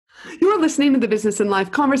You're listening to the Business and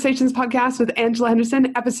Life Conversations podcast with Angela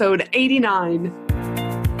Henderson, episode 89.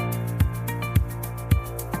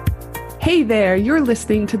 Hey there, you're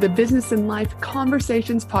listening to the Business and Life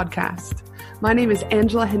Conversations podcast. My name is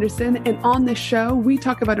Angela Henderson, and on this show, we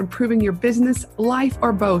talk about improving your business, life,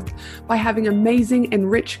 or both by having amazing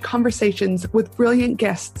and rich conversations with brilliant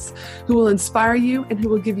guests who will inspire you and who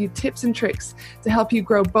will give you tips and tricks to help you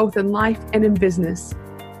grow both in life and in business.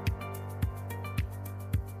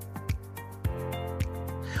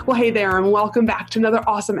 Well, hey there, and welcome back to another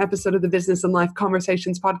awesome episode of the Business and Life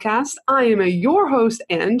Conversations podcast. I am your host,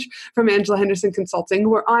 Ange, from Angela Henderson Consulting,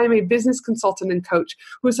 where I am a business consultant and coach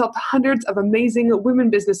who has helped hundreds of amazing women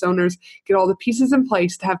business owners get all the pieces in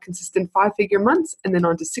place to have consistent 5-figure months and then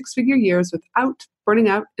on to 6-figure years without burning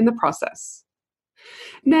out in the process.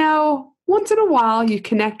 Now, once in a while, you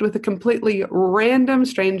connect with a completely random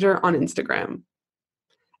stranger on Instagram.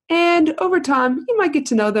 And over time, you might get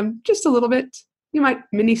to know them just a little bit. You might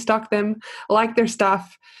mini stalk them, like their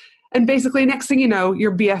stuff, and basically next thing you know,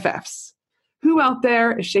 you're BFFs. Who out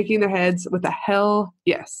there is shaking their heads with a hell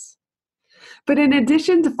yes? But in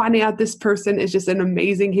addition to finding out this person is just an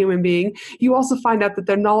amazing human being, you also find out that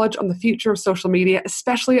their knowledge on the future of social media,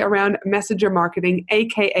 especially around messenger marketing,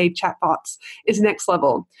 aka chatbots, is next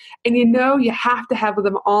level. And you know you have to have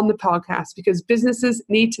them on the podcast because businesses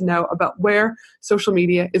need to know about where social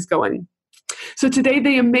media is going. So today,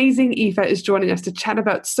 the amazing Aoife is joining us to chat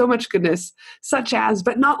about so much goodness, such as,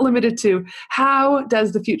 but not limited to, how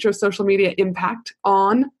does the future of social media impact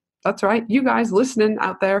on, that's right, you guys listening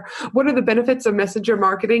out there, what are the benefits of messenger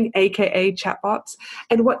marketing, aka chatbots,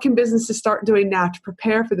 and what can businesses start doing now to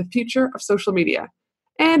prepare for the future of social media?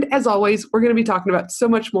 And as always, we're going to be talking about so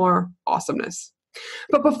much more awesomeness.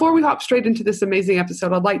 But before we hop straight into this amazing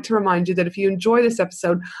episode, I'd like to remind you that if you enjoy this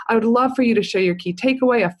episode, I would love for you to share your key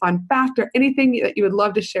takeaway, a fun fact, or anything that you would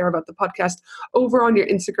love to share about the podcast over on your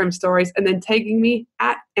Instagram stories and then tagging me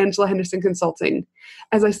at Angela Henderson Consulting.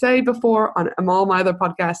 As I say before on all my other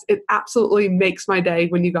podcasts, it absolutely makes my day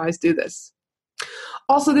when you guys do this.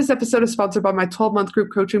 Also, this episode is sponsored by my 12-month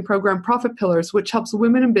group coaching program, Profit Pillars, which helps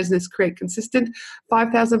women in business create consistent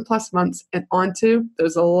 5,000 plus months and onto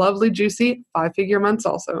those lovely, juicy 5-figure months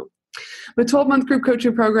also. My 12-month group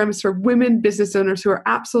coaching program is for women business owners who are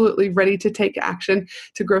absolutely ready to take action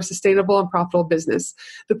to grow sustainable and profitable business.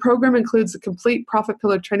 The program includes a complete Profit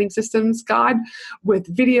Pillar training systems guide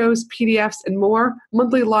with videos, PDFs, and more,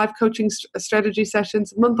 monthly live coaching strategy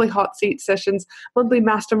sessions, monthly hot seat sessions, monthly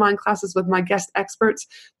mastermind classes with my guest experts,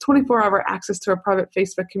 24-hour access to our private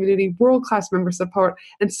Facebook community, world-class member support,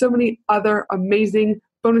 and so many other amazing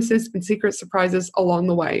bonuses and secret surprises along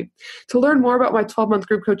the way. To learn more about my 12-month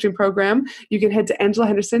group coaching program, you can head to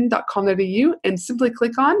angelahenderson.com.au and simply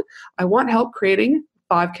click on I want help creating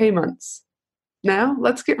 5K months. Now,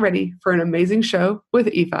 let's get ready for an amazing show with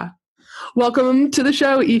Aoife. Welcome to the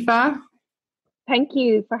show, Aoife. Thank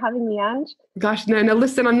you for having me, Ange. Gosh, no,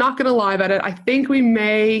 listen, I'm not going to lie about it. I think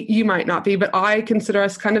you might not be, but I consider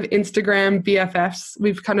us kind of Instagram BFFs.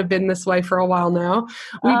 We've kind of been this way for a while now.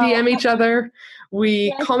 We DM each other.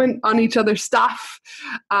 We comment on each other's stuff.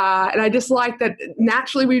 And I just like that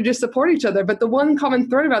naturally we just support each other. But the one common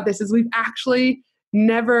thread about this is we've actually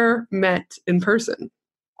never met in person.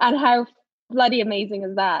 And how bloody amazing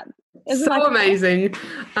is that? Isn't so amazing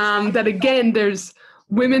that, again, there's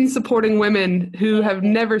women supporting women who have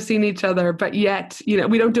never seen each other, but yet, you know,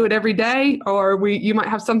 we don't do it every day, or you might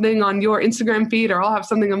have something on your Instagram feed, or I'll have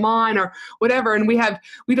something on mine, or whatever. And we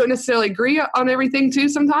don't necessarily agree on everything too.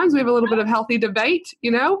 Sometimes we have a little bit of healthy debate,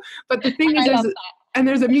 you know, but the thing is,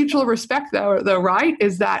 there's a mutual respect though, right?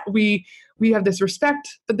 Is that we have this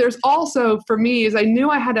respect, but there's also, for me, is I knew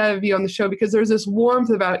I had to have you on the show because there's this warmth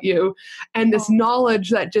about you and this knowledge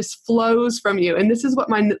that just flows from you. And this is what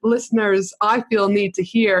my listeners, I feel, need to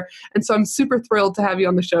hear. And so I'm super thrilled to have you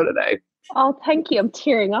on the show today. Oh, thank you. I'm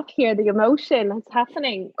tearing up here. The emotion that's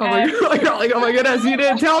happening. Oh my goodness. You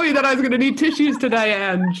didn't tell me that I was going to need tissues today,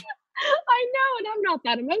 Ange. I know, and I'm not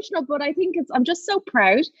that emotional, but I think I'm just so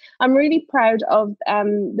proud. I'm really proud of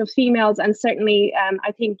the females, and certainly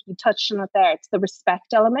I think you touched on it there. It's the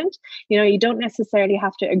respect element. You know, you don't necessarily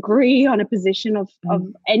have to agree on a position of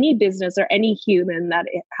any business or any human that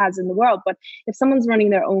it has in the world, but if someone's running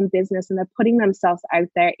their own business and they're putting themselves out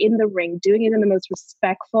there in the ring, doing it in the most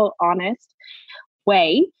respectful, honest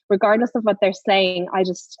way, regardless of what they're saying, I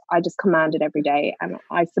just command it every day, and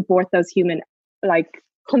I support those human, like,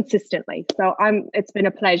 consistently. So it's been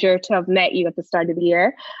a pleasure to have met you at the start of the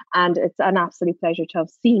year, and it's an absolute pleasure to have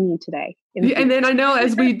seen you today. And then I know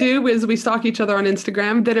as we stalk each other on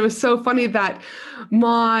Instagram, that it was so funny that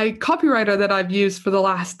my copywriter that I've used for the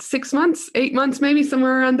last 6 months, 8 months, maybe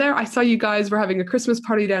somewhere around there, I saw you guys were having a Christmas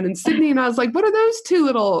party down in Sydney, and I was like, what are those two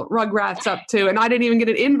little rugrats up to? And I didn't even get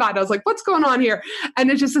an invite. I was like, what's going on here? And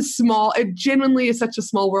it's just it genuinely is such a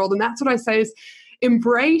small world. And that's what I say is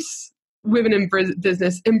embrace women in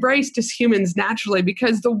business, embrace just humans naturally,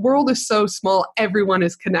 because the world is so small. Everyone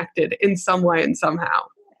is connected in some way and somehow.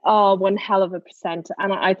 Oh, 100%.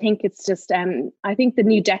 And I think it's just, I think the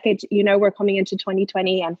new decade, we're coming into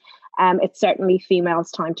 2020, and it's certainly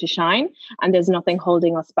females' time to shine, and there's nothing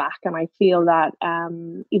holding us back. And I feel that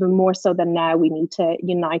even more so than now, we need to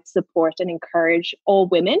unite, support, and encourage all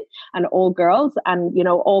women and all girls and,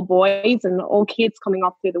 all boys and all kids coming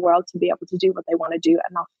up through the world to be able to do what they want to do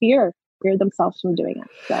and not fear themselves from doing it.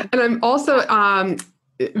 So. And I'm also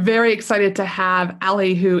very excited to have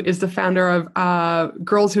Ali, who is the founder of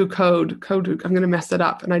Girls Who Code. I'm going to mess it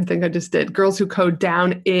up, and I think I just did. Girls Who Code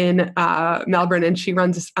down in Melbourne, and she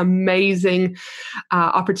runs this amazing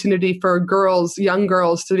opportunity for young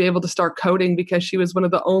girls, to be able to start coding, because she was one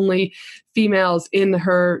of the only females in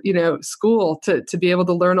her, school to be able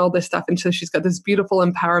to learn all this stuff. And so she's got this beautiful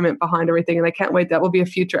empowerment behind everything. And I can't wait. That will be a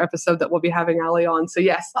future episode that we'll be having Ali on. So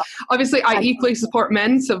yes, obviously I equally support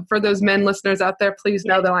men. So for those men listeners out there, please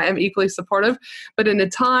know that I am equally supportive. But in a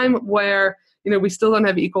time where we still don't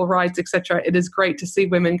have equal rights, etc., it is great to see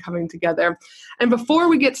women coming together. And before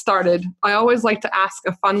we get started, I always like to ask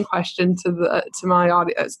a fun question to my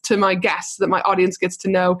audience, to my guests, so that my audience gets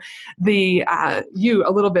to know you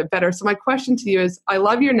a little bit better. So my question to you is, I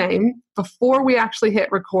love your name. Before we actually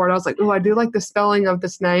hit record, I was like, oh, I do like the spelling of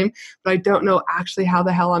this name, but I don't know actually how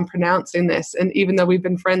the hell I'm pronouncing this. And even though we've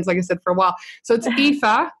been friends, like I said, for a while. So it's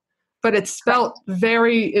Aoife, but it's spelled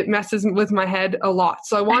it messes with my head a lot.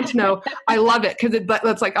 So I want to know, I love it, because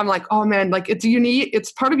that's like, I'm like, oh man, like it's unique.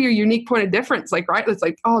 It's part of your unique point of difference. Like, right. It's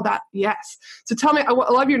like, oh, yes. So tell me, I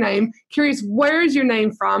love your name. Curious, where is your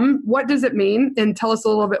name from? What does it mean? And tell us a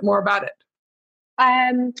little bit more about it.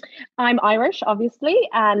 I'm Irish, obviously,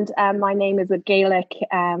 and my name is a Gaelic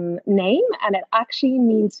name, and it actually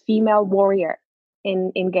means female warrior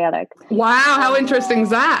in Gaelic. Wow. How interesting is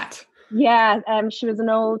that? Yeah, she was an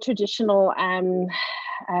old traditional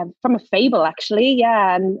from a fable, actually.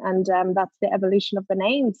 Yeah, and that's the evolution of the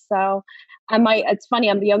name. So, it's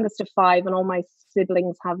funny. I'm the youngest of 5, and all my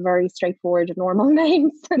siblings have very straightforward, normal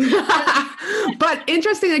names. But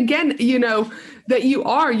interesting, again, that you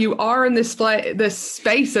are in this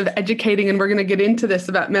space of educating, and we're going to get into this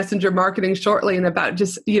about messenger marketing shortly, and about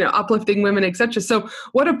just uplifting women, etc. So,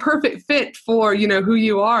 what a perfect fit for who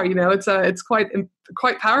you are. It's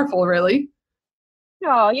quite powerful, really.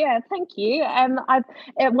 Oh yeah, thank you.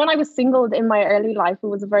 When I was single in my early life, it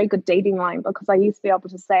was a very good dating line, because I used to be able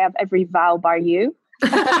to say I have every vowel bar you.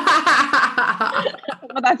 Well,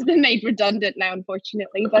 that's been made redundant now,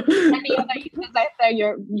 unfortunately. But any other users out there,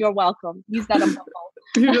 you're welcome. Use that on bubble.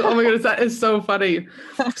 Oh my goodness, that is so funny.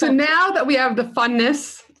 So now that we have the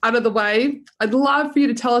funness out of the way, I'd love for you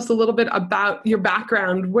to tell us a little bit about your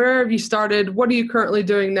background. Where have you started? What are you currently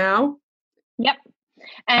doing now? Yep.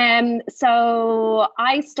 So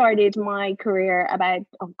I started my career about,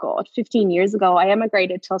 15 years ago. I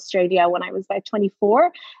emigrated to Australia when I was about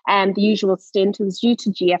 24, and the usual stint was due to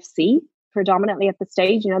GFC, predominantly at the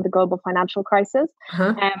stage, the global financial crisis.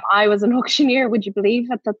 Uh-huh. I was an auctioneer, would you believe,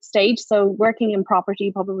 at that stage. So working in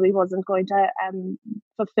property probably wasn't going to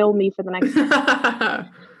fulfill me for the next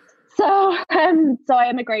So I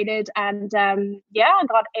emigrated, and I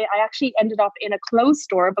actually ended up in a clothes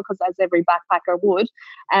store, because as every backpacker would,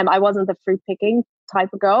 I wasn't the fruit picking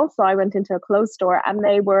type of girl. So I went into a clothes store, and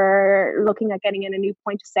they were looking at getting in a new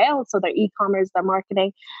point of sale. So their e-commerce, their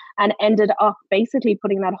marketing, and ended up basically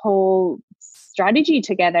putting that whole strategy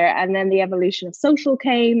together. And then the evolution of social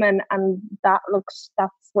came, and that's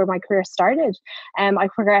where my career started. I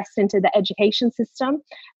progressed into the education system,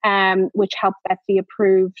 which helped the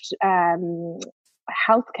approved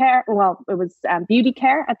healthcare. Well, it was beauty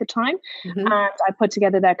care at the time. Mm-hmm. And I put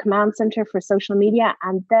together their command center for social media.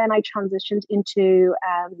 And then I transitioned into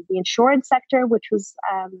the insurance sector, which was,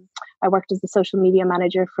 I worked as the social media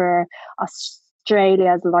manager for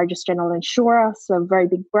Australia's largest general insurer, so very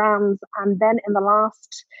big brands. And then in the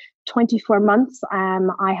last 24 months,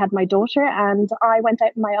 I had my daughter, and I went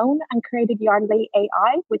out on my own and created Yardley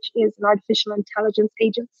AI, which is an artificial intelligence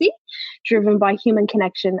agency driven by human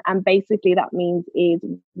connection. And basically that means is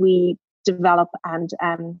we develop and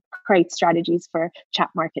create strategies for chat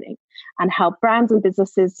marketing and help brands and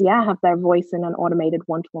businesses, have their voice in an automated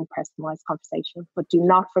one-to-one personalized conversation. But do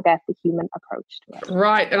not forget the human approach to it.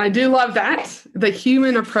 Right. And I do love that, the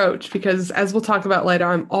human approach, because as we'll talk about later,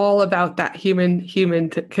 I'm all about that human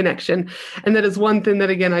connection. And that is one thing that,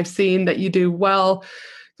 again, I've seen that you do well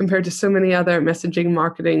compared to so many other messaging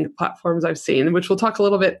marketing platforms I've seen, which we'll talk a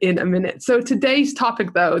little bit in a minute. So today's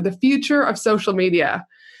topic, though, the future of social media.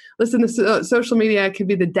 Listen, social media can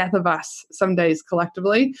be the death of us some days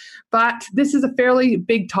collectively, but this is a fairly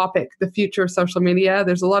big topic, the future of social media.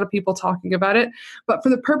 There's a lot of people talking about it, but for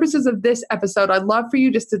the purposes of this episode, I'd love for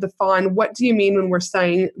you just to define, what do you mean when we're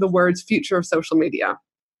saying the words future of social media?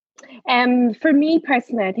 For me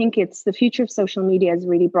personally, I think it's the future of social media is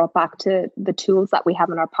really brought back to the tools that we have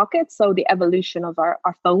in our pockets. So the evolution of our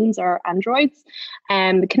phones, our Androids,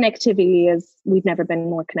 and the connectivity is, we've never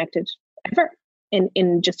been more connected ever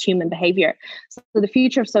in just human behavior. So the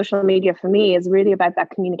future of social media for me is really about that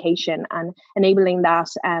communication and enabling that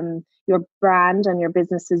your brand and your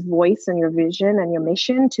business's voice and your vision and your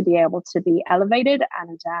mission to be able to be elevated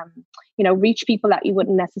and reach people that you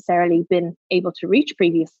wouldn't necessarily been able to reach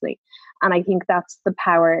previously. And I think that's the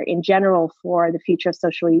power in general for the future of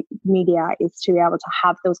social media, is to be able to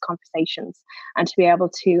have those conversations and to be able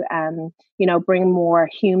to bring more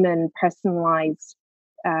human, personalized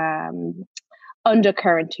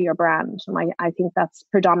undercurrent to your brand. And I think that's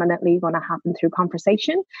predominantly going to happen through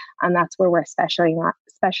conversation. And that's where we're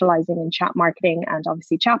specializing in chat marketing and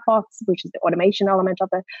obviously chatbots, which is the automation element of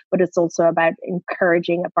it. But it's also about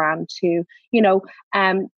encouraging a brand to,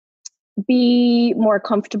 be more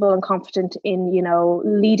comfortable and confident in,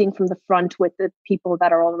 leading from the front with the people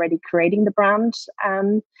that are already creating the brand.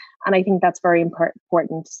 And I think that's very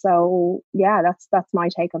important. So that's my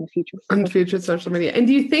take on the future. On the future of social media. And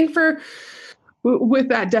do you think with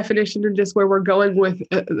that definition and just where we're going with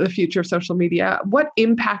the future of social media, what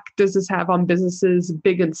impact does this have on businesses,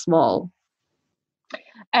 big and small?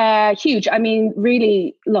 Huge. I mean,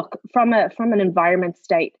 really, look, from an environment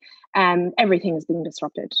state, everything is being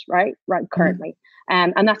disrupted, right currently.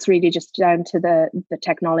 And that's really just down to the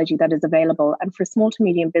technology that is available. And for small to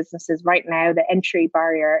medium businesses right now, the entry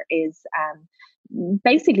barrier is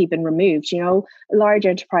basically been removed. Large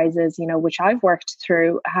enterprises, which I've worked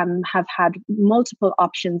through, have had multiple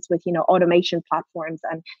options with, automation platforms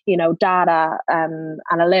and, data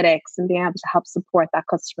analytics and being able to help support that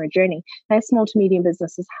customer journey. Now, small to medium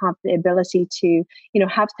businesses have the ability to,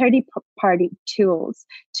 have third-party tools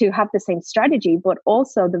to have the same strategy, but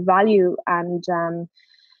also the value and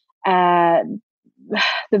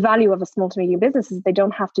the value of a small to medium business is they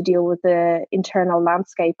don't have to deal with the internal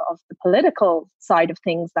landscape of the political side of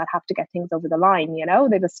things that have to get things over the line. They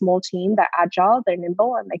have a small team, they're agile, they're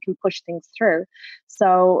nimble, and they can push things through.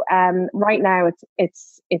 So right now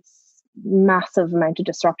it's massive amount of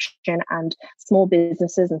disruption, and small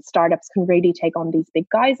businesses and startups can really take on these big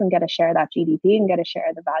guys and get a share of that GDP and get a share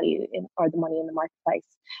of the value or the money in the marketplace.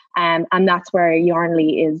 And that's where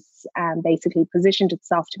Yarnly is basically positioned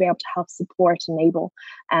itself to be able to help support, enable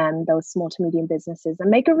those small to medium businesses and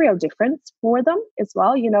make a real difference for them as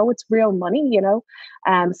well. It's real money,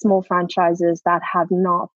 small franchises that have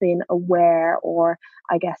not been aware or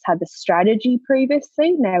I guess had the strategy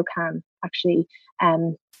previously now can actually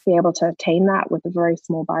be able to attain that with a very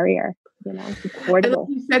small barrier. Affordable. And like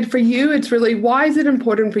you said, for you, it's really, why is it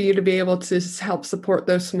important for you to be able to help support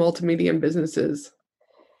those small to medium businesses?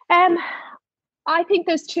 I think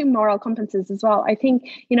there's two moral compasses as well. I think,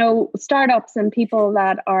 startups and people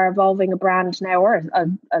that are evolving a brand now, or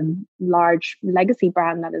a large legacy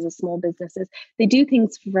brand that is a small businesses, they do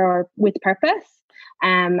things with purpose.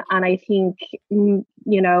 And I think,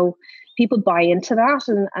 people buy into that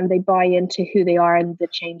and they buy into who they are and the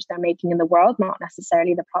change they're making in the world, not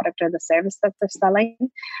necessarily the product or the service that they're selling.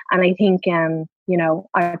 And I think,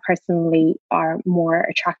 I personally are more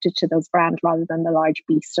attracted to those brands rather than the large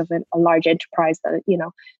beast of a large enterprise that,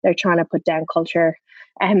 they're trying to put down culture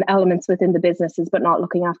and elements within the businesses, but not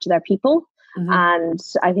looking after their people. Mm-hmm. And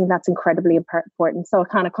I think that's incredibly important. So it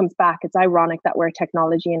kind of comes back. It's ironic that we're a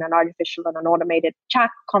technology and an artificial and an automated chat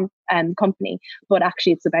company, but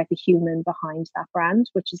actually it's about the human behind that brand,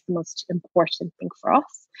 which is the most important thing for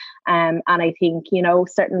us. And I think,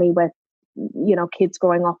 certainly with, kids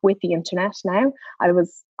growing up with the internet now,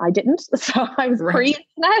 I didn't, so I was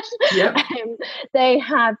pre-internet. Yep. They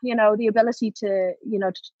have, the ability to,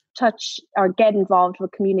 to touch or get involved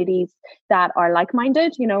with communities that are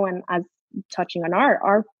like-minded, and as touching on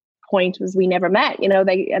our point was we never met,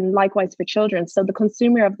 and likewise for children. So the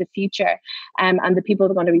consumer of the future and the people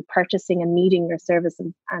that are going to be purchasing and needing your service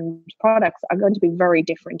and products are going to be very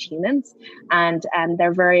different humans, and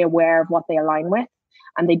they're very aware of what they align with.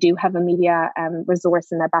 And they do have a media resource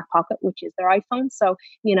in their back pocket, which is their iPhone. So,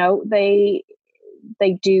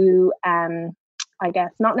 they do, I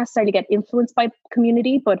guess, not necessarily get influenced by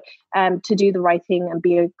community, but to do the right thing and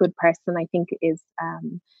be a good person, I think is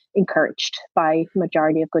encouraged by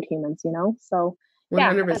majority of good humans, So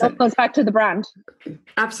 100%. It goes back to the brand.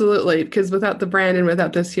 Absolutely, because without the brand and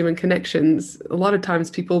without those human connections, a lot of times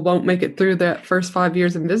people won't make it through that first 5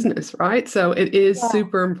 years in business, right? So it is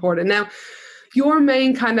super important. Now, your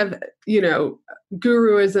main kind of,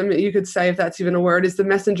 guruism, you could say, if that's even a word, is the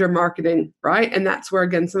messenger marketing, right? And that's where,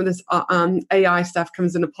 again, some of this AI stuff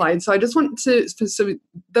comes into play. And so I just want to, so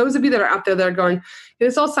those of you that are out there that are going,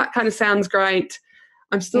 this all kind of sounds great.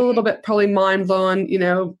 I'm still a little bit probably mind blown,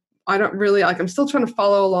 I don't really I'm still trying to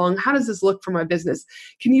follow along. How does this look for my business?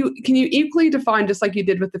 Can you equally define, just like you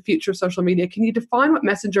did with the future of social media, can you define what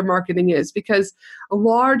messenger marketing is? Because a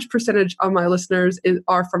large percentage of my listeners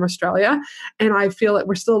are from Australia, and I feel like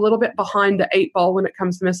we're still a little bit behind the 8 ball when it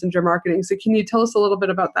comes to messenger marketing. So can you tell us a little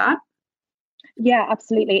bit about that? Yeah,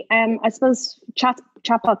 absolutely. I suppose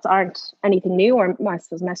chatbots aren't anything new, or I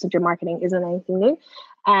suppose messenger marketing isn't anything new.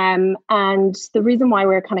 And the reason why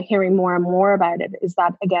we're kind of hearing more and more about it is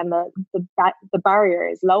that, again, the barrier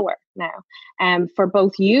is lower now, for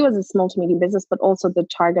both you as a small to medium business, but also the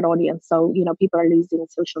target audience. So, people are using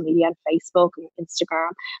social media and Facebook and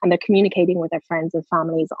Instagram, and they're communicating with their friends and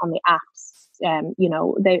families on the apps.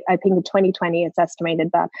 I think in 2020, it's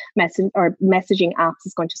estimated that messaging apps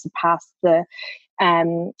is going to surpass the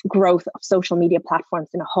growth of social media platforms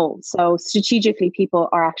in a whole. So strategically, people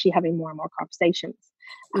are actually having more and more conversations.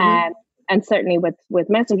 And certainly with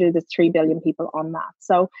Messenger, there's 3 billion people on that.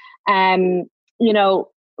 So,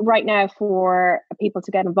 right now, for people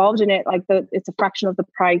to get involved in it, it's a fraction of the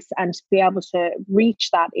price, and to be able to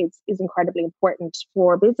reach that is incredibly important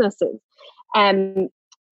for businesses.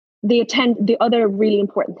 The other really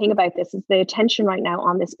important thing about this is the attention right now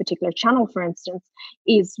on this particular channel, for instance,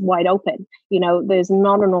 is wide open. There's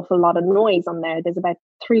not an awful lot of noise on there. There's about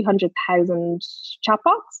 300,000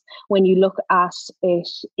 chatbots when you look at it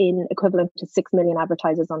in equivalent to 6 million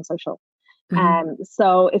advertisers on social.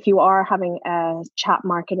 So if you are having a chat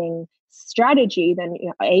marketing strategy, then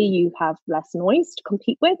you have less noise to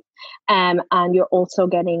compete with, and you're also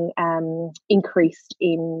getting increased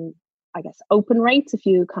in, I guess, open rates, if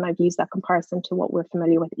you kind of use that comparison to what we're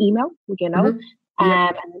familiar with email,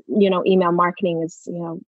 email marketing is,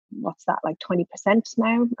 what's that, like 20%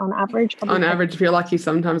 now on average? On average, if you're lucky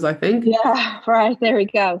sometimes, I think. Yeah, right. There we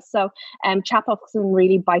go. So chatbots can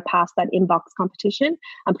really bypass that inbox competition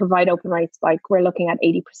and provide open rates, like we're looking at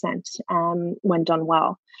 80% when done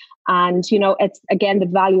well. And, it's, again, the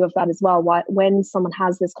value of that as well. When someone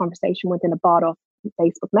has this conversation within a bot of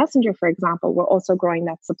Facebook Messenger, for example, we're also growing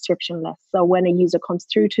that subscription list. So when a user comes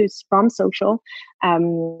through to us from social,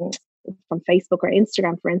 from Facebook or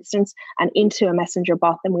Instagram, for instance, and into a Messenger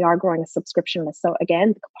bot, then we are growing a subscription list. So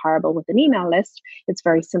again, comparable with an email list, it's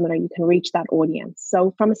very similar. You can reach that audience.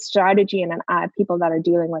 So from a strategy and an ad, people that are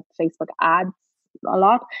dealing with Facebook ads a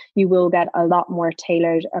lot, you will get a lot more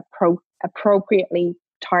tailored, appropriately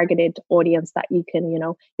targeted audience that you can,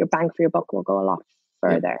 your bang for your buck will go a lot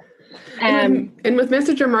further. And with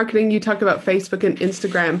messenger marketing, you talk about Facebook and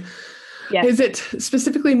Instagram. Yes. Is it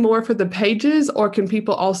specifically more for the pages, or can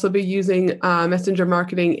people also be using messenger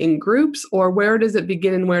marketing in groups, or where does it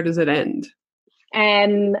begin and where does it end?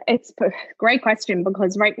 It's a great question,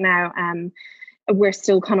 because right now we're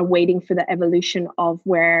still kind of waiting for the evolution of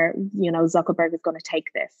where, Zuckerberg is going to take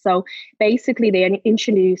this. So basically, they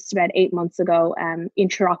introduced about 8 months ago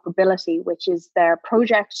interoperability, which is their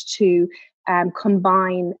project to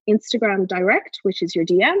combine Instagram Direct, which is your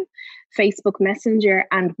DM, Facebook Messenger,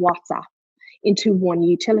 and WhatsApp into one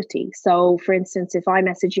utility. So for instance, if I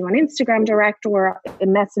message you on Instagram Direct or a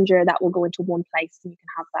Messenger, that will go into one place and you can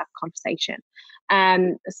have that conversation.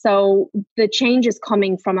 So the change is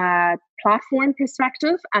coming from a platform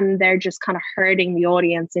perspective, and they're just kind of herding the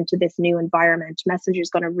audience into this new environment. Messenger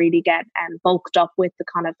is going to really get bulked up with the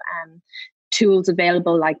kind of tools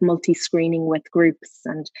available, like multi-screening with groups,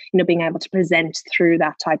 and being able to present through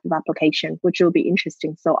that type of application, which will be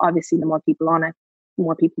interesting. So obviously, the more people on it,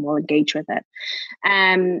 more people will engage with it.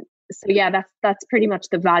 So yeah, that's pretty much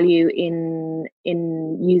the value in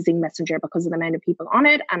using Messenger, because of the amount of people on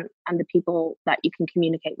it and the people that you can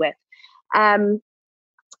communicate with.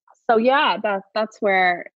 So yeah, that's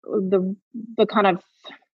where the kind of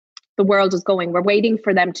the world is going. We're waiting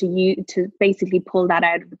for them to basically pull that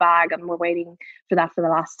out of the bag, and we're waiting for that for the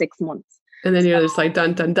last 6 months. And then you're just like,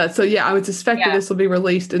 dun, dun, dun. So yeah, I would suspect that Yeah. this will be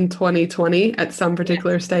released in 2020 at some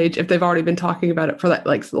particular stage, if they've already been talking about it for that,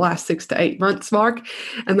 like the last 6 to 8 months mark.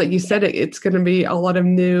 And like you said, it's going to be a lot of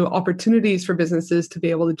new opportunities for businesses to be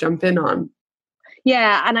able to jump in on.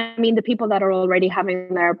 Yeah, and I mean, the people that are already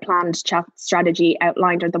having their planned chat strategy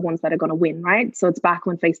outlined are the ones that are going to win, right? So it's back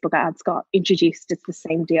when Facebook ads got introduced. It's the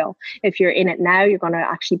same deal. If you're in it now, you're going to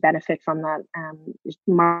actually benefit from that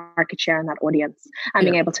market share and that audience, and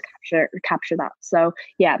being able to capture that. So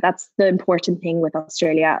yeah, that's the important thing with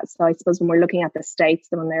Australia. So I suppose when we're looking at the States,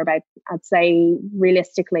 then when they're about, I'd say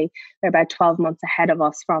realistically, they're about 12 months ahead of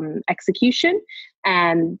us from execution.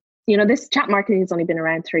 And this chat marketing has only been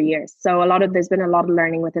around 3 years. So there's been a lot of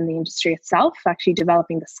learning within the industry itself, actually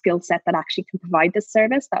developing the skill set that actually can provide this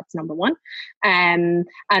service. That's number one. And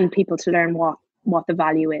people to learn what the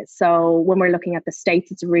value is. So when we're looking at the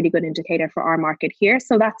States, it's a really good indicator for our market here.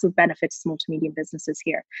 So that's a benefit to small to medium businesses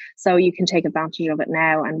here. So you can take advantage of it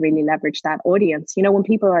now and really leverage that audience. When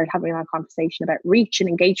people are having that conversation about reach and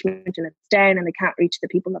engagement and it's down and they can't reach the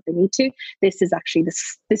people that they need to, this is actually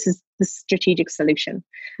this is the strategic solution.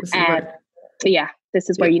 This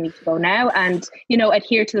is where you need to go now, and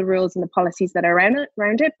adhere to the rules and the policies that are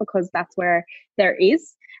around it, because that's where there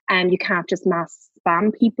is. And you can't just mass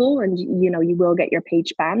spam people, and you will get your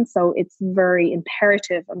page banned. So it's very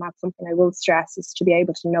imperative, and that's something I will stress, is to be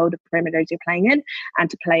able to know the perimeters you're playing in and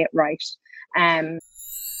to play it right.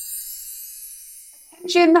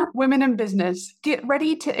 Attention, women in business, get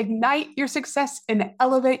ready to ignite your success and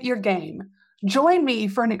elevate your game. Join me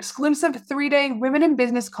for an exclusive 3-day Women in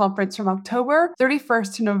Business conference from October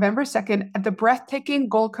 31st to November 2nd at the breathtaking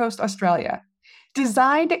Gold Coast, Australia.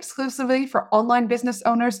 Designed exclusively for online business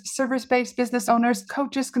owners, service-based business owners,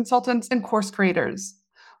 coaches, consultants, and course creators.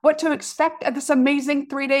 What to expect at this amazing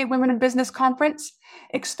 3-day Women in Business conference?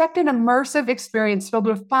 Expect an immersive experience filled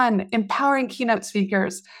with fun, empowering keynote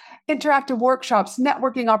speakers, interactive workshops,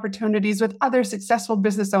 networking opportunities with other successful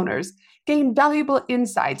business owners, gain valuable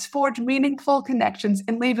insights, forge meaningful connections,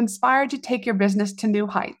 and leave inspired to take your business to new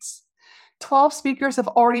heights. 12 speakers have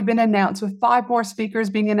already been announced, with 5 more speakers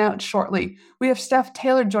being announced shortly. We have Steph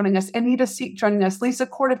Taylor joining us, Anita Seek joining us, Lisa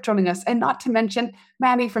Cordiff joining us, and not to mention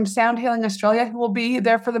Maddie from Sound Healing Australia, who will be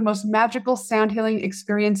there for the most magical sound healing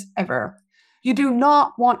experience ever. You do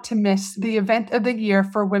not want to miss the event of the year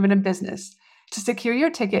for women in business. To secure your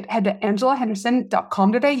ticket, head to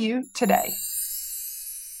angelahenderson.com.au today.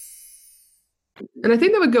 And I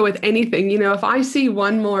think that would go with anything. If I see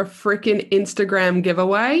one more freaking Instagram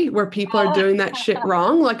giveaway where people are doing that shit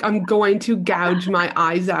wrong, like I'm going to gouge my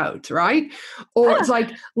eyes out, right? Or it's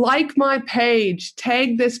like my page,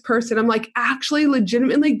 tag this person. I'm like, actually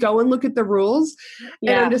legitimately go and look at the rules.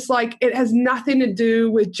 Yeah. And I'm just like, it has nothing to do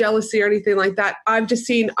with jealousy or anything like that. I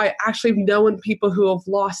actually have known people who have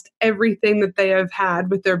lost everything that they have had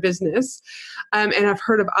with their business. And I've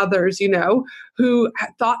heard of others, who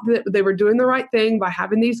thought that they were doing the right thing by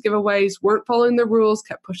having these giveaways, weren't following the rules,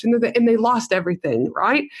 kept pushing and they lost everything,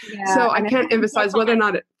 right? Yeah, so I can't emphasize whether or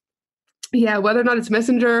not it's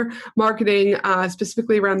messenger marketing,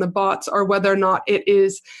 specifically around the bots, or whether or not it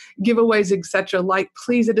is giveaways, etc. Like,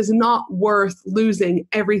 please, it is not worth losing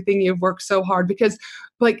everything you've worked so hard, because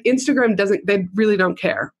like Instagram they really don't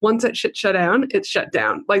care. Once that shit shut down, it's shut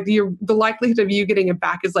down. Like the likelihood of you getting it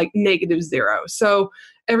back is like -0. So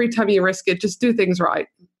every time you risk it, just do things right.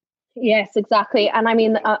 Yes, exactly. And I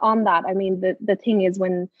mean, on that, I mean, the thing is,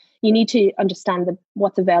 when you need to understand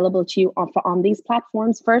what's available to you on these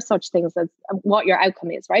platforms for such things as what your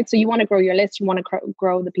outcome is, right? So you want to grow your list, you want to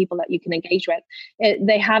grow the people that you can engage with.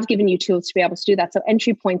 They have given you tools to be able to do that. So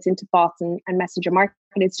entry points into bots and messenger marketing,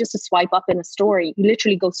 it's just a swipe up in a story. You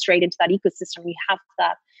literally go straight into that ecosystem. You have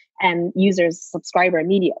that user's subscriber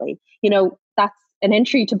immediately. That's an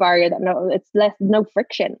entry to barrier that it's no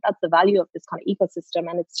friction. That's the value of this kind of ecosystem,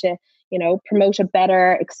 and it's to promote a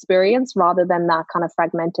better experience rather than that kind of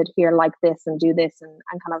fragmented, here like this and do this and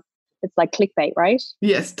kind of, it's like clickbait, right?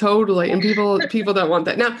 Yes, totally. And people don't want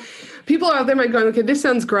that. Now, people out there might go, okay, this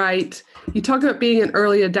sounds great. You talk about being an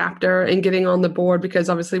early adapter and getting on the board, because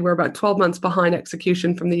obviously we're about 12 months behind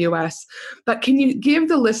execution from the US. But can you give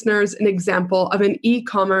the listeners an example of an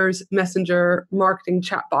e-commerce messenger marketing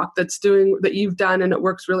chatbot that you've done and it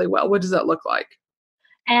works really well? What does that look like?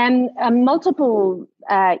 Multiple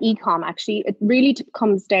e-com, actually, it really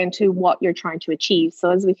comes down to what you're trying to achieve. So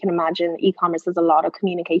as we can imagine, e-commerce has a lot of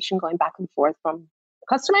communication going back and forth from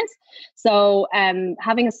customers. So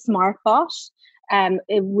having a smart bot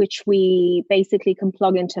which we basically can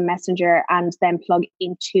plug into Messenger and then plug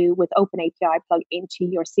into with Open API, plug into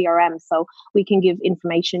your CRM. So we can give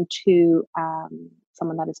information to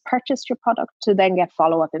someone that has purchased your product to then get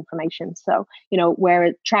follow-up information. So,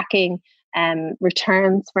 we're tracking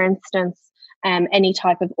returns, for instance, any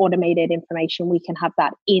type of automated information, we can have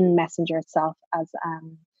that in Messenger itself as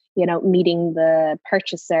meeting the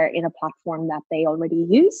purchaser in a platform that they already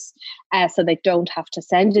use. So they don't have to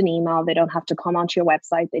send an email, they don't have to come onto your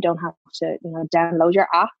website, they don't have to download your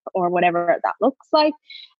app or whatever that looks like.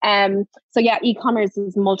 So yeah, e-commerce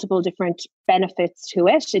has multiple different benefits to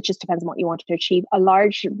it. It just depends on what you want to achieve.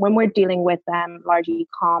 When we're dealing with large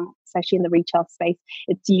e-com, especially in the retail space,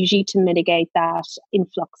 it's usually to mitigate that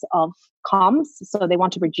influx of comms. So they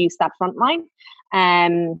want to reduce that front line,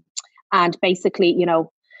 and basically,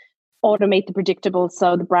 automate the predictable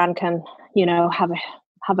so the brand can,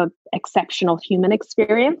 have a exceptional human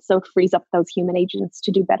experience. So it frees up those human agents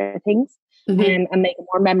to do better things, and make a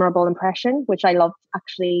more memorable impression, which I love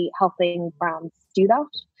actually helping brands do that.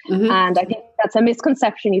 And I think that's a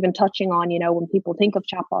misconception, even touching on, when people think of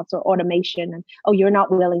chatbots or automation and, oh, you're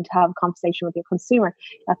not willing to have a conversation with your consumer.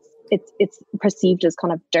 It's perceived as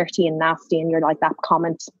kind of dirty and nasty, and you're like that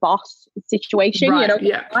comment bot situation, right,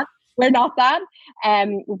 yeah. We're not that.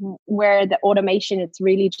 Where the automation, it's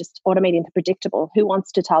really just automating the predictable. Who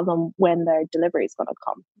wants to tell them when their delivery is going to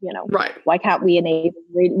come? Right. Why can't we enable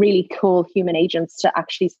really cool human agents to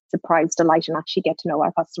actually surprise, delight, and actually get to know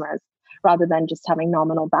our customers rather than just having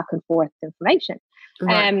nominal back and forth information?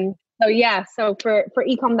 Right. So for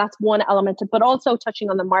e-com, that's one element, but also touching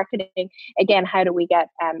on the marketing again. How do we get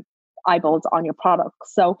eyeballs on your product?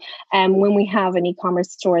 So when we have an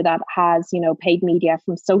e-commerce store that has paid media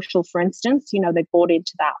from social, for instance, they bought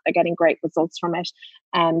into that, they're getting great results from it,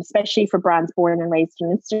 especially for brands born and raised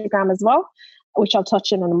on Instagram as well, which I'll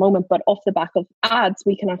touch on in a moment. But off the back of ads,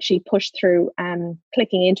 we can actually push through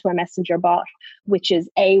clicking into a messenger bot, which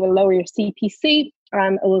will lower your CPC.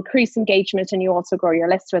 It will increase engagement, and you also grow your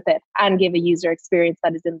list with it and give a user experience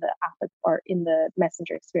that is in the app or in the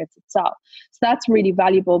messenger experience itself. So that's really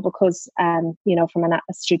valuable because, from a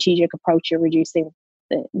strategic approach, you're reducing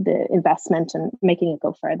the investment and making it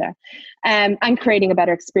go further, and creating a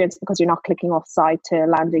better experience because you're not clicking offside to a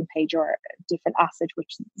landing page or a different asset,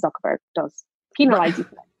 which Zuckerberg does penalize you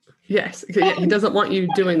for that. Yes, he doesn't want you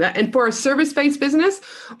doing that. And for a service-based business,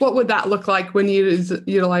 what would that look like when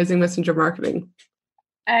utilizing messenger marketing?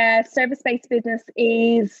 Service-based business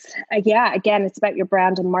is, again, it's about your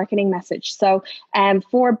brand and marketing message. So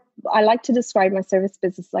I like to describe my service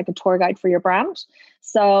business like a tour guide for your brand.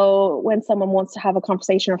 So when someone wants to have a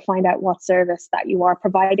conversation or find out what service that you are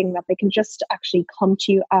providing, that they can just actually come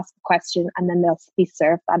to you, ask a question, and then they'll be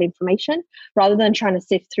served that information rather than trying to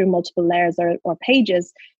sift through multiple layers or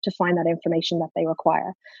pages to find that information that they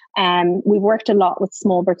require. We've worked a lot with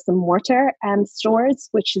small bricks and mortar stores,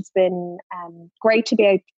 which has been great to be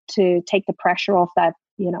able to take the pressure off that,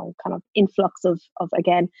 kind of influx of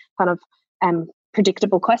again, kind of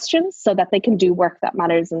predictable questions so that they can do work that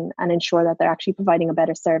matters and ensure that they're actually providing a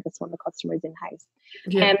better service when the customer is in-house.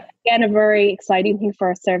 Yeah. Again, a very exciting thing for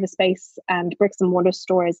our service-based and bricks and mortar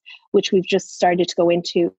stores, which we've just started to go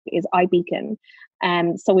into, is iBeacon.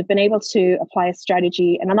 So we've been able to apply a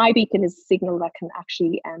strategy, and an iBeacon is a signal that can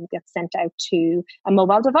actually get sent out to a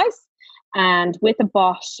mobile device. And with a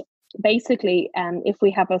bot, basically, if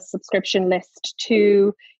we have a subscription list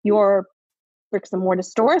to your bricks and mortar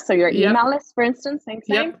store, so your email list, for instance,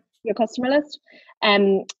 your customer list,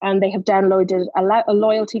 and they have downloaded a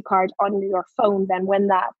loyalty card on your phone, then when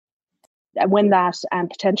that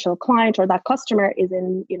potential client or that customer is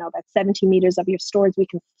in about 70 meters of your stores, we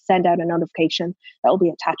can send out a notification that will be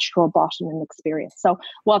attached to a bot and an experience. So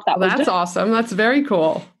what that's awesome. That's very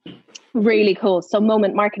cool. Really cool. So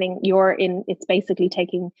moment marketing, it's basically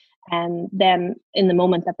taking them in the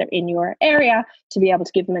moment that they're in your area to be able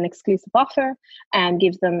to give them an exclusive offer and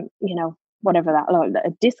give them, whatever that, a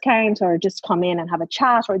discount, or just come in and have a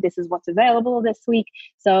chat, or this is what's available this week.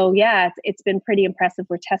 So yeah, it's been pretty impressive.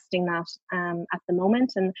 We're testing that at the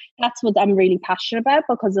moment, and that's what I'm really passionate about,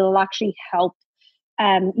 because it'll actually help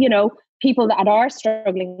people that are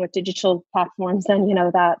struggling with digital platforms and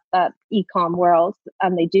that e-com world,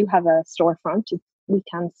 and they do have a storefront. We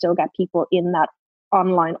can still get people in that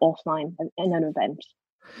online, offline, in an event.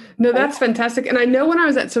 No, that's fantastic. And I know when I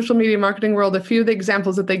was at Social Media Marketing World, a few of the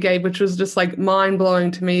examples that they gave, which was just like mind blowing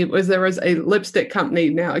to me, was there was a lipstick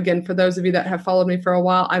company. Now, again, for those of you that have followed me for a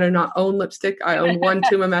while, I do not own lipstick. I own one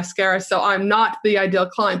Tuma mascara. So I'm not the ideal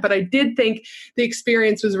client, but I did think the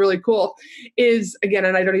experience was really cool. And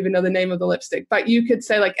I don't even know the name of the lipstick, but you could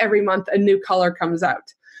say like every month a new color comes out.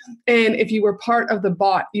 And if you were part of the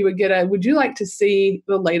bot, you would get would you like to see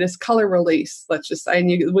the latest color release, let's just say, and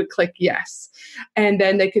you would click yes. And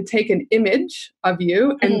then they could take an image of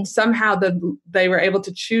you, and somehow they were able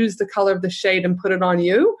to choose the color of the shade and put it on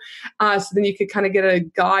you. So then you could kind of get a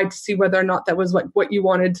guide to see whether or not that was what you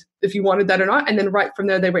wanted, if you wanted that or not. And then right from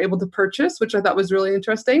there, they were able to purchase, which I thought was really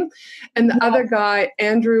interesting. And the other guy,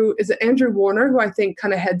 Andrew Warner, who I think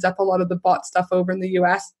kind of heads up a lot of the bot stuff over in the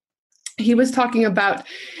US, he was talking about,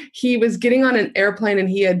 he was getting on an airplane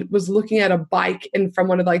and was looking at a bike from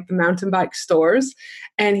one of like the mountain bike stores,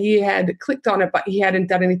 and he had clicked on it, but he hadn't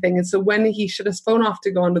done anything. And so when he shut his phone off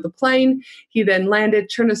to go onto the plane, he then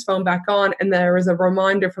landed, turned his phone back on, and there was a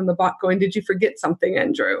reminder from the bot going, "Did you forget something,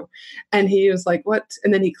 Andrew?" And he was like, "What?"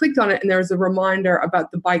 And then he clicked on it, and there was a reminder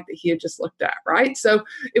about the bike that he had just looked at, right? So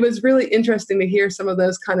it was really interesting to hear some of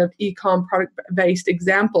those kind of e-com product-based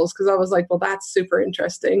examples, because I was like, well, that's super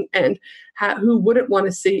interesting. And who wouldn't want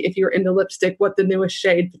to see, if you're into lipstick, what the newest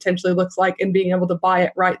shade potentially looks like, and being able to buy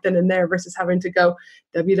it right then and there versus having to go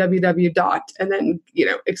www. and then,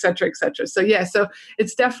 et cetera, et cetera. So yeah, so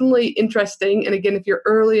it's definitely interesting. And again, if you're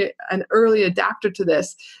an early adapter to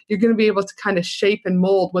this, you're going to be able to kind of shape and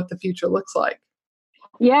mold what the future looks like.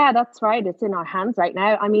 Yeah, that's right. It's in our hands right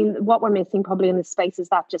now. I mean, what we're missing probably in this space is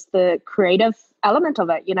that just the creative element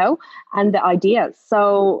of it, and the ideas.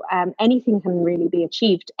 So anything can really be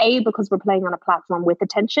achieved, because we're playing on a platform with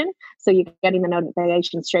attention. So you're getting the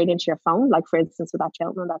notification straight into your phone, like for instance, with that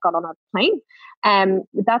gentleman that got on a plane.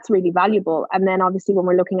 That's really valuable. And then obviously when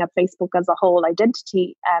we're looking at Facebook as a whole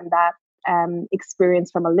identity, that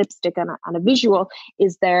experience from a lipstick and a visual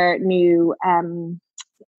is their new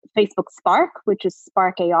Facebook Spark, which is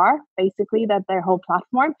Spark AR, basically, that their whole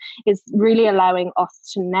platform is really allowing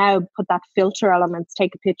us to now put that filter elements,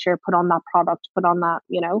 take a picture, put on that product, put on that,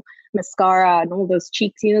 mascara and all those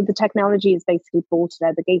cheeks. The technology is basically bolted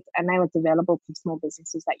out the gates, and now it's available for small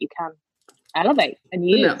businesses that you can elevate and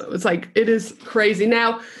use. It's like, it is crazy.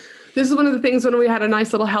 Now, this is one of the things when we had a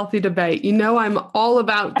nice little healthy debate. I'm all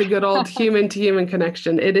about the good old human to human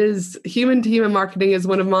connection. It is human to human marketing is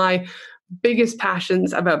one of my biggest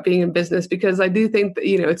passions about being in business, because I do think that,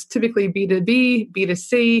 it's typically B2B,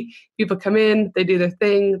 B2C, people come in, they do their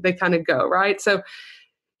thing, they kind of go, right? So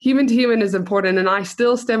human to human is important. And I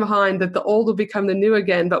still stand behind that the old will become the new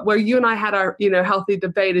again. But where you and I had our, healthy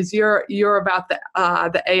debate is you're about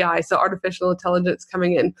the AI, so artificial intelligence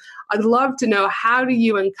coming in. I'd love to know, how do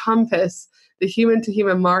you encompass the human to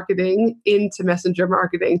human marketing into messenger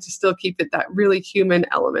marketing to still keep it that really human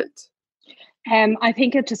element? I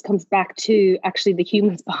think it just comes back to actually the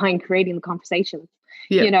humans behind creating the conversations,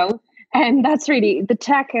 and that's really the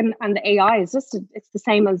tech and the AI is just, it's the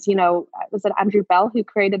same as, was it Andrew Bell who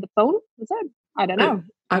created the phone? Was it? I don't know.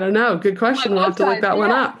 I don't know. Good question. We'll have to look that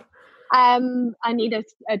one up. I need a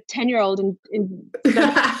 10-year-old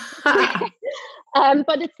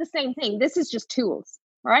but it's the same thing. This is just tools.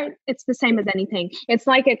 Right? It's the same as anything. It's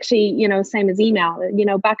like actually, same as email.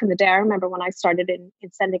 Back in the day, I remember when I started in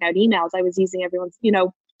sending out emails, I was using everyone's,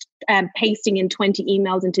 pasting in 20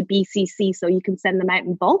 emails into BCC so you can send them out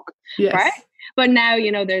in bulk. Yes. Right? But now,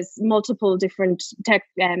 there's multiple different tech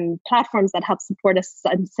platforms that help support us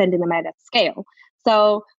and sending them out at scale.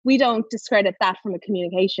 So we don't discredit that from a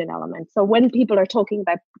communication element. So when people are talking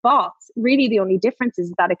about bots, really the only difference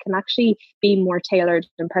is that it can actually be more tailored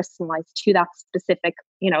and personalized to that specific,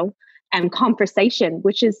 conversation,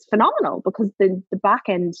 which is phenomenal, because the back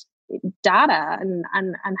end data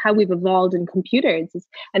and how we've evolved in computers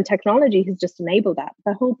and technology has just enabled that.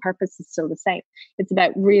 The whole purpose is still the same. It's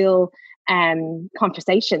about real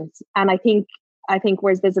conversations. And I think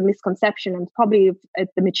whereas there's a misconception, and probably at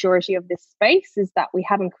the maturity of this space, is that we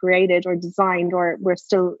haven't created or designed, or we're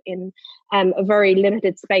still in a very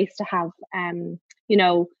limited space to have,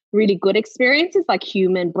 really good experiences, like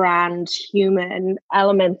human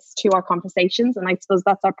elements to our conversations. And I suppose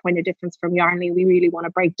that's our point of difference from Yarnley. We really want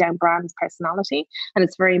to break down brands' personality, and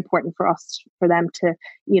it's very important for them to,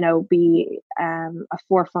 be a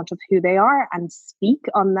forefront of who they are and speak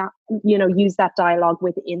on that, use that dialogue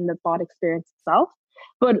within the bot experience itself,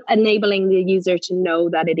 but enabling the user to know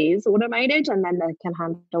that it is automated, and then they can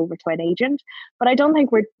hand it over to an agent. But I don't think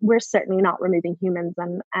we're certainly not removing humans.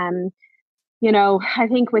 And I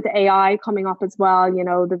think with AI coming up as well,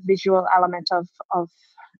 the visual element of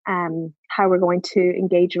how we're going to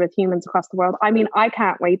engage with humans across the world. I mean, I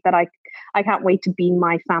can't wait to beam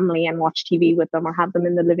my family and watch TV with them, or have them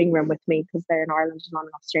in the living room with me because they're in Ireland and I'm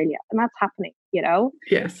in Australia, and that's happening.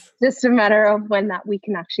 Yes. Just a matter of when that we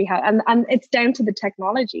can actually have, and it's down to the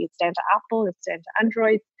technology. It's down to Apple. It's down to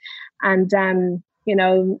Android, and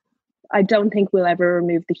I don't think we'll ever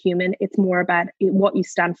remove the human. It's more about what you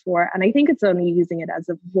stand for. And I think it's only using it as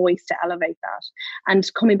a voice to elevate that. And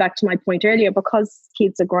coming back to my point earlier, because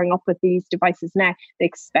kids are growing up with these devices now, they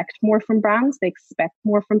expect more from brands. They expect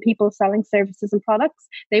more from people selling services and products.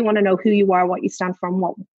 They want to know who you are, what you stand for, and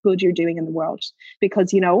what good you're doing in the world.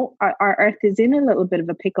 Because, our earth is in a little bit of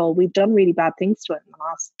a pickle. We've done really bad things to it in the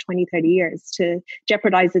last 20, 30 years to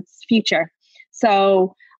jeopardize its future.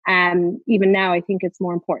 So even now, I think it's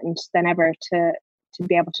more important than ever to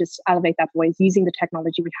be able to elevate that voice using the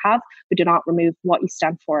technology we have, but do not remove what you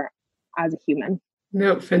stand for as a human.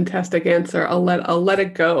 No, fantastic answer. I'll let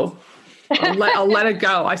it go. I'll let it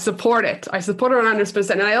go. I support it. I support it 100%.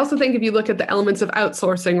 And I also think if you look at the elements of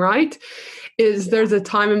outsourcing, right, there's a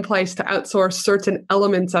time and place to outsource certain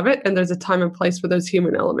elements of it, and there's a time and place for those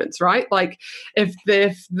human elements, right? Like if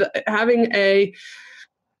having a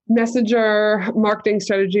messenger marketing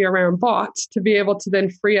strategy around bots to be able to then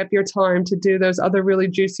free up your time to do those other really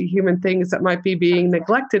juicy human things that might be being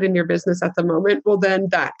neglected in your business at the moment, well, then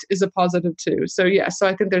that is a positive too. So so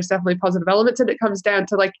I think there's definitely positive elements, and it comes down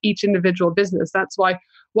to like each individual business. That's why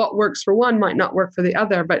what works for one might not work for the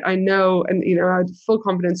other. But I know, and I have full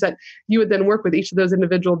confidence that you would then work with each of those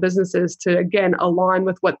individual businesses to, again, align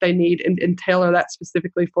with what they need and tailor that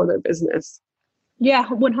specifically for their business. Yeah,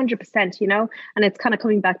 100%, and it's kind of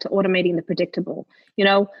coming back to automating the predictable.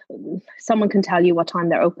 Someone can tell you what time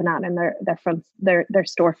they're open at in their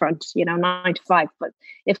storefront, 9 to 5. But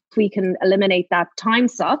if we can eliminate that time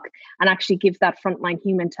suck and actually give that frontline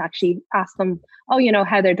human to actually ask them,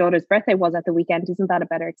 how their daughter's birthday was at the weekend, isn't that a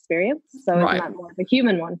better experience? So right. Isn't that more of a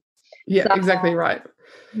human one? Yeah, so, exactly right.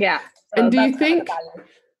 Yeah. So and do you think...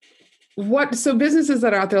 So businesses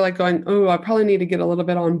that are out there like going, oh, I probably need to get a little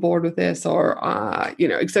bit on board with this, or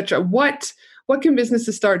et cetera. What can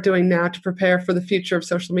businesses start doing now to prepare for the future of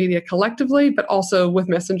social media collectively, but also with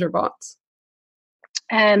messenger bots?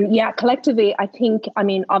 Collectively,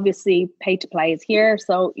 obviously pay to play is here.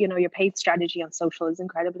 So, your paid strategy on social is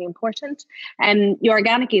incredibly important. And your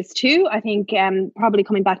organic is too. I think probably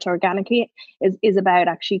coming back to organic is about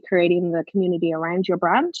actually creating the community around your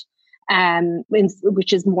brand.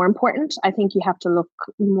 Which is more important. I think you have to look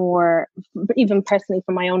more, even personally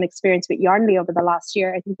from my own experience with Yarnly over the last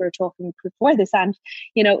year, I think we were talking before this, and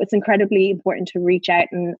it's incredibly important to reach out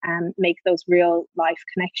and make those real life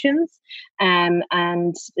connections and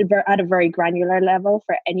at a very granular level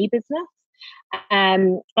for any business.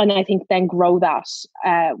 And I think then grow that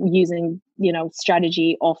using,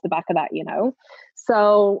 strategy off the back of that,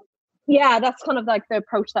 So yeah, that's kind of like the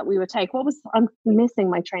approach that we would take. I'm missing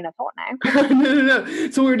my train of thought now. No.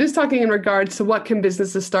 So we were just talking in regards to what can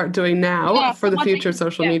businesses start doing now for the future of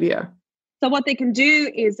social media. So what they can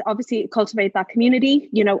do is obviously cultivate that community,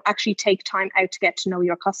 actually take time out to get to know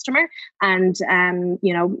your customer and,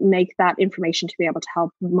 make that information to be able to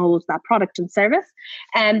help mold that product and service.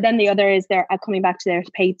 And then the other is coming back to their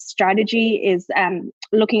paid strategy is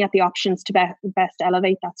looking at the options to best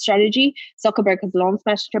elevate that strategy. Zuckerberg has launched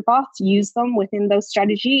messenger bots, use them within those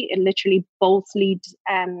strategy. It literally bolts lead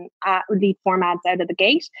form ads out of the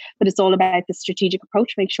gate, but it's all about the strategic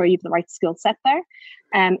approach. Make sure you have the right skill set there.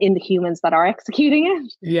 In the humans that are executing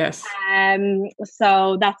it. Yes.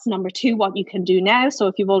 So that's number 2, what you can do now. So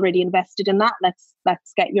if you've already invested in that,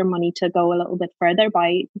 let's get your money to go a little bit further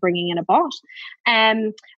by bringing in a bot.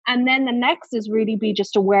 And then the next is really be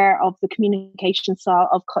just aware of the communication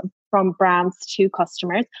style from brands to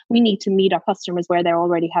customers. We need to meet our customers where they're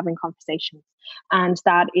already having conversations. And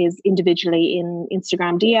that is individually in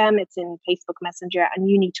Instagram DM, it's in Facebook Messenger, and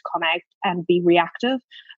you need to come out and be reactive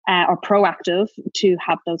or proactive to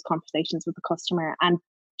have those conversations with the customer. And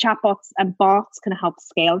chatbots and bots can help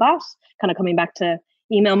scale that. Kind of coming back to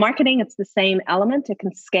email marketing, it's the same element. It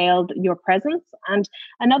can scale your presence. And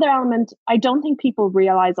another element, I don't think people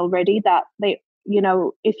realize already that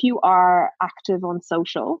if you are active on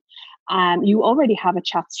social, you already have a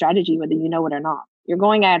chat strategy, whether you know it or not. You're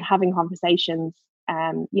going out having conversations,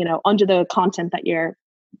 under the content that you're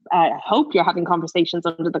I hope you're having conversations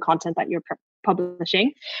under the content that you're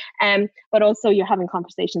publishing, but also you're having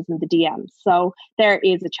conversations in the DMs. So there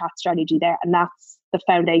is a chat strategy there, and that's the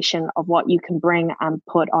foundation of what you can bring and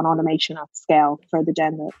put on automation at scale further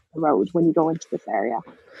down the road when you go into this area.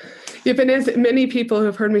 Yep, and as many people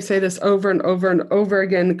have heard me say this over and over and over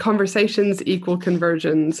again, conversations equal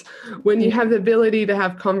conversions. When you have the ability to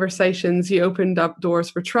have conversations, you opened up doors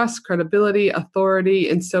for trust, credibility, authority,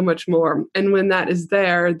 and so much more. And when that is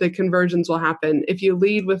there, the conversions will happen. If you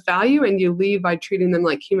lead with value and you lead by treating them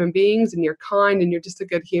like human beings and you're kind and you're just a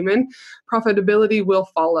good human, profitability will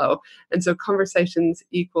follow. And so conversations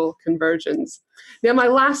equal conversions. Now, my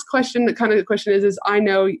last question, is I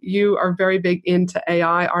know you are very big into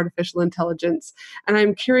AI, artificial intelligence. And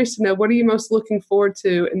I'm curious to know, what are you most looking forward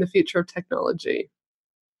to in the future of technology?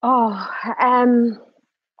 Oh,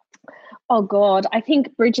 oh God, I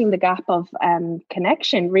think bridging the gap of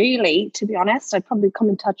connection, really, to be honest. I'd probably come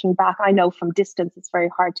in touching back. I know from distance, it's very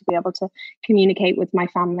hard to be able to communicate with my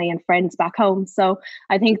family and friends back home. So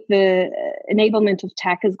I think the enablement of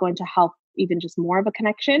tech is going to help even just more of a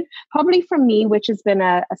connection. Probably for me, which has been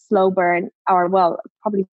a slow burn, or well,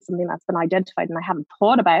 probably something that's been identified and I haven't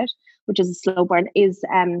thought about, which is a slow burn, is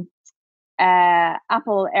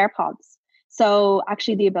Apple AirPods. So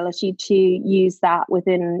actually the ability to use that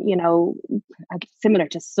within, similar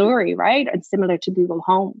to Siri, right? And similar to Google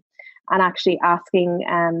Home. And actually asking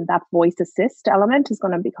that voice assist element is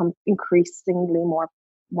going to become increasingly more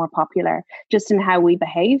popular just in how we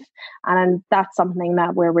behave. And that's something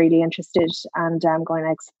that we're really interested and going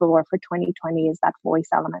to explore for 2020 is that voice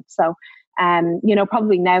element. So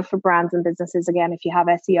probably now for brands and businesses, again, if you have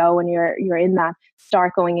SEO and you're in that,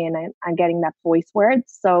 start going in and getting that voice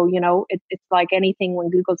words. So, it's like anything. When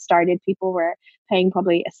Google started, people were paying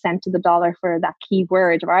probably a cent to the dollar for that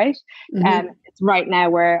keyword, right? And it's right now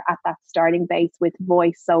we're at that starting base with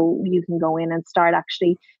voice. So you can go in and start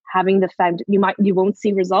actually having you won't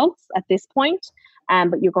see results at this point,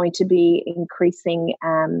 but you're going to be increasing,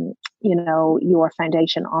 your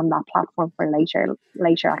foundation on that platform for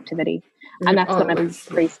later activity. And that's going to be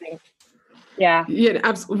increasing. Yeah. Yeah,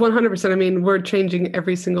 absolutely. 100%. I mean, we're changing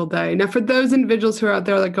every single day. Now, for those individuals who are out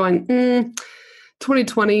there like going,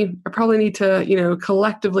 2020, I probably need to,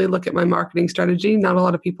 collectively look at my marketing strategy. Not a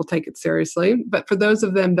lot of people take it seriously. But for those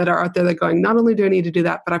of them that are out there that going, not only do I need to do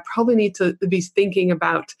that, but I probably need to be thinking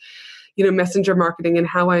about, messenger marketing and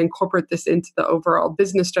how I incorporate this into the overall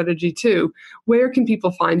business strategy too. Where can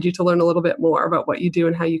people find you to learn a little bit more about what you do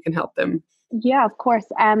and how you can help them? Yeah, of course.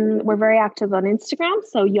 We're very active on Instagram,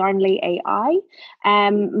 so Yarnley AI.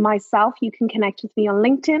 Myself, you can connect with me on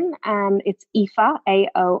LinkedIn. It's Aoife,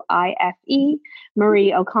 AOIFE,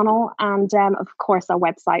 Marie O'Connell, and of course our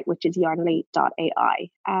website, which is yarnley.ai.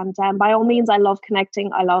 And by all means, I love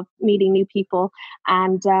connecting. I love meeting new people,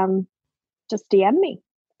 and just DM me.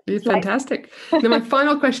 Fantastic. Now, my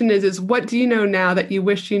final question is what do you know now that you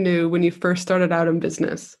wish you knew when you first started out in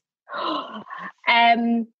business?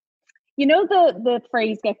 The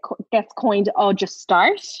phrase gets coined, oh, just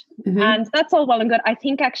start. And that's all well and good. I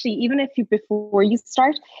think actually, even if before you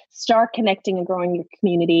start connecting and growing your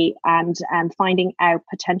community and finding out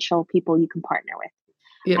potential people you can partner with.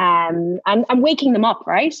 Yep. And waking them up,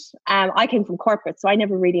 right? I came from corporate, so I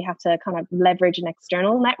never really had to kind of leverage an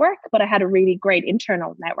external network, but I had a really great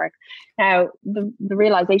internal network. Now, the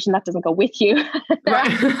realization that doesn't go with you,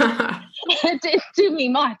 it didn't do me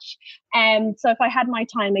much. So if I had my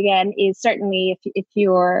time again, is certainly if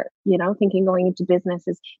you're, thinking going into business,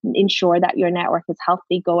 is ensure that your network is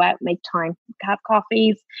healthy, go out, make time, have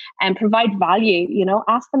coffees and provide value,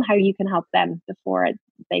 ask them how you can help them before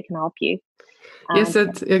they can help you. Yes,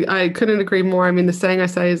 I couldn't agree more. I mean, the saying I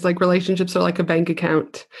say is like relationships are like a bank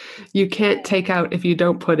account. You can't take out if you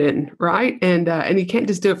don't put in, right? And you can't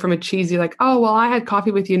just do it from a cheesy like, oh, well, I had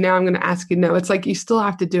coffee with you. Now I'm going to ask you. No, it's like you still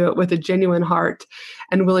have to do it with a genuine heart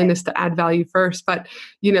and willingness to add value first. But,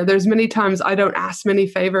 there's many times I don't ask many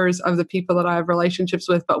favors of the people that I have relationships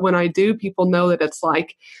with. But when I do, people know that it's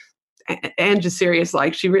like, and just serious,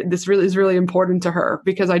 like this really is really important to her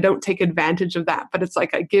because I don't take advantage of that. But it's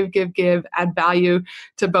like I give, add value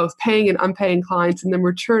to both paying and unpaying clients. And then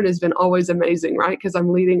return has been always amazing, right? Because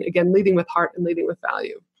I'm leading with heart and leading with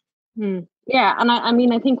value. Yeah. And I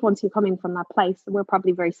mean, I think once you're coming from that place, we're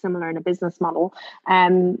probably very similar in a business model.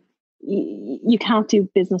 You can't do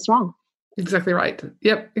business wrong. Exactly right.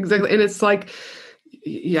 Yep, exactly. And it's like,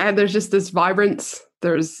 yeah, there's just this vibrance.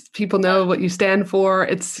 There's people know what you stand for.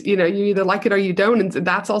 It's, you either like it or you don't. And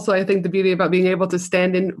that's also, I think, the beauty about being able to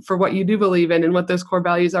stand in for what you do believe in and what those core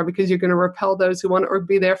values are, because you're going to repel those who want or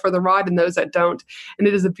be there for the ride and those that don't. And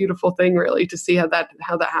it is a beautiful thing, really, to see how that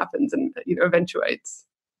happens and, eventuates.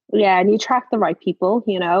 Yeah, and you attract the right people,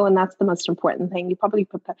 and that's the most important thing. You probably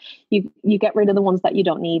you get rid of the ones that you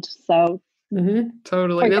don't need. So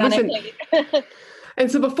totally. Now, listen. And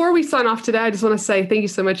so before we sign off today, I just want to say thank you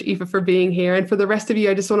so much, Aoife, for being here. And for the rest of you,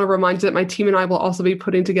 I just want to remind you that my team and I will also be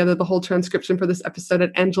putting together the whole transcription for this episode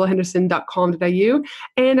at angelahenderson.com.au.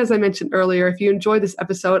 And as I mentioned earlier, if you enjoyed this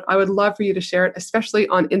episode, I would love for you to share it, especially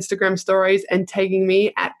on Instagram stories and tagging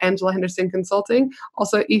me at Angela Henderson Consulting.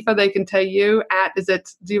 Also, Aoife, they can tag you at,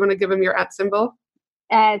 do you want to give them your @ symbol?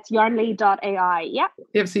 It's yarnly.ai. Yeah.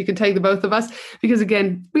 Yep. So you can tag the both of us because,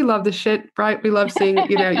 again, we love this shit, right? We love seeing,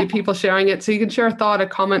 you people sharing it. So you can share a thought, a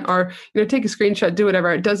comment, or, take a screenshot, do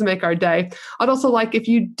whatever. It does make our day. I'd also like, if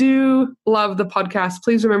you do love the podcast,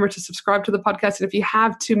 please remember to subscribe to the podcast. And if you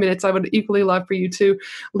have 2 minutes, I would equally love for you to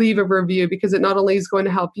leave a review, because it not only is going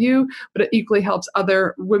to help you, but it equally helps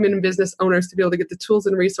other women in business owners to be able to get the tools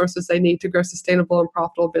and resources they need to grow sustainable and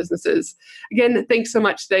profitable businesses. Again, thanks so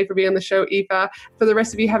much today for being on the show, Aoife. For the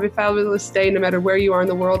rest of you, have a fabulous day no matter where you are in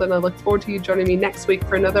the world. And I look forward to you joining me next week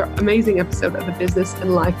for another amazing episode of the Business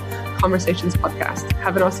and Life Conversations podcast.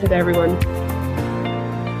 Have an awesome day, everyone.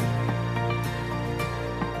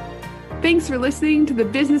 Thanks for listening to the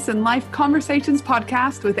Business and Life Conversations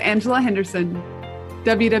podcast with Angela Henderson.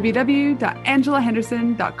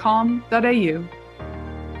 www.angelahenderson.com.au